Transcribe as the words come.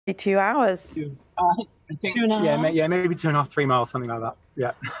2 hours. I think, yeah, maybe 2.5, 3 miles, something like that.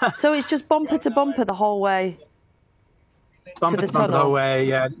 Yeah. So it's just bumper to bumper the whole way Bumper to the to bumper tunnel. the whole way.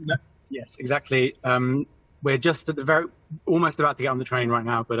 Yeah. Yes, exactly. We're just at the almost about to get on the train right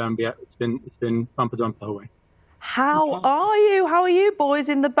now, but yeah, it's been bumper to bumper the whole way. How are you? How are you boys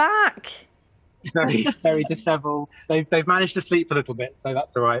in the back? Very, very disheveled. They've managed to sleep a little bit, so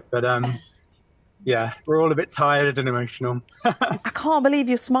that's all right. But yeah, we're all a bit tired and emotional. I can't believe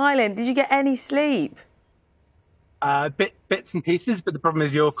you're smiling. Did you get any sleep? Bits and pieces, but the problem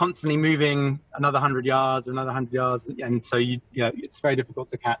is you're constantly moving another 100 yards, and so it's very difficult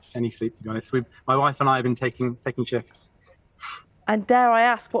to catch any sleep. To be honest, my wife and I have been taking shifts. And dare I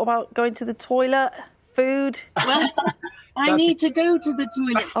ask, what about going to the toilet, food? Well, I need to go to the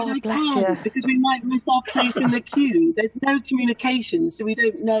toilet, but I can't because we might miss our place in the queue. There's no communication, so we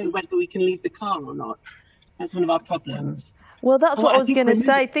don't know whether we can leave the car or not. That's one of our problems. Well, that's what I was going to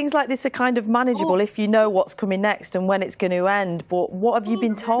say. Things like this are kind of manageable if you know what's coming next and when it's going to end. But what have you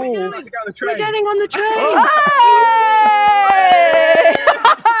been told? We're getting on the train. Hey!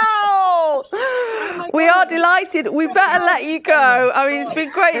 We are delighted. We better let you go. I mean, it's been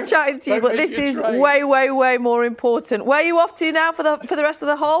great chatting to you, but this is way, way, way more important. Where are you off to now for the rest of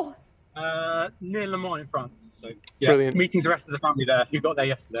the haul? Near Le Mans in France. So yeah, brilliant. Meeting the rest of the family there who got there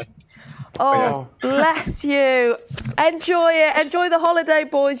yesterday. Oh, bless you. Enjoy it. Enjoy the holiday,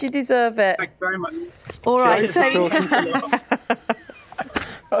 boys. You deserve it. Thanks very much. All right, take care.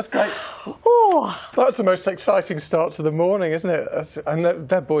 That's great. Oh. That's the most exciting start to the morning, isn't it? And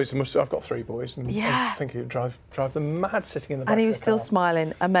their boys I've got 3 boys, and I think it would drive them mad sitting in the back. And he was still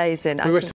smiling. Amazing.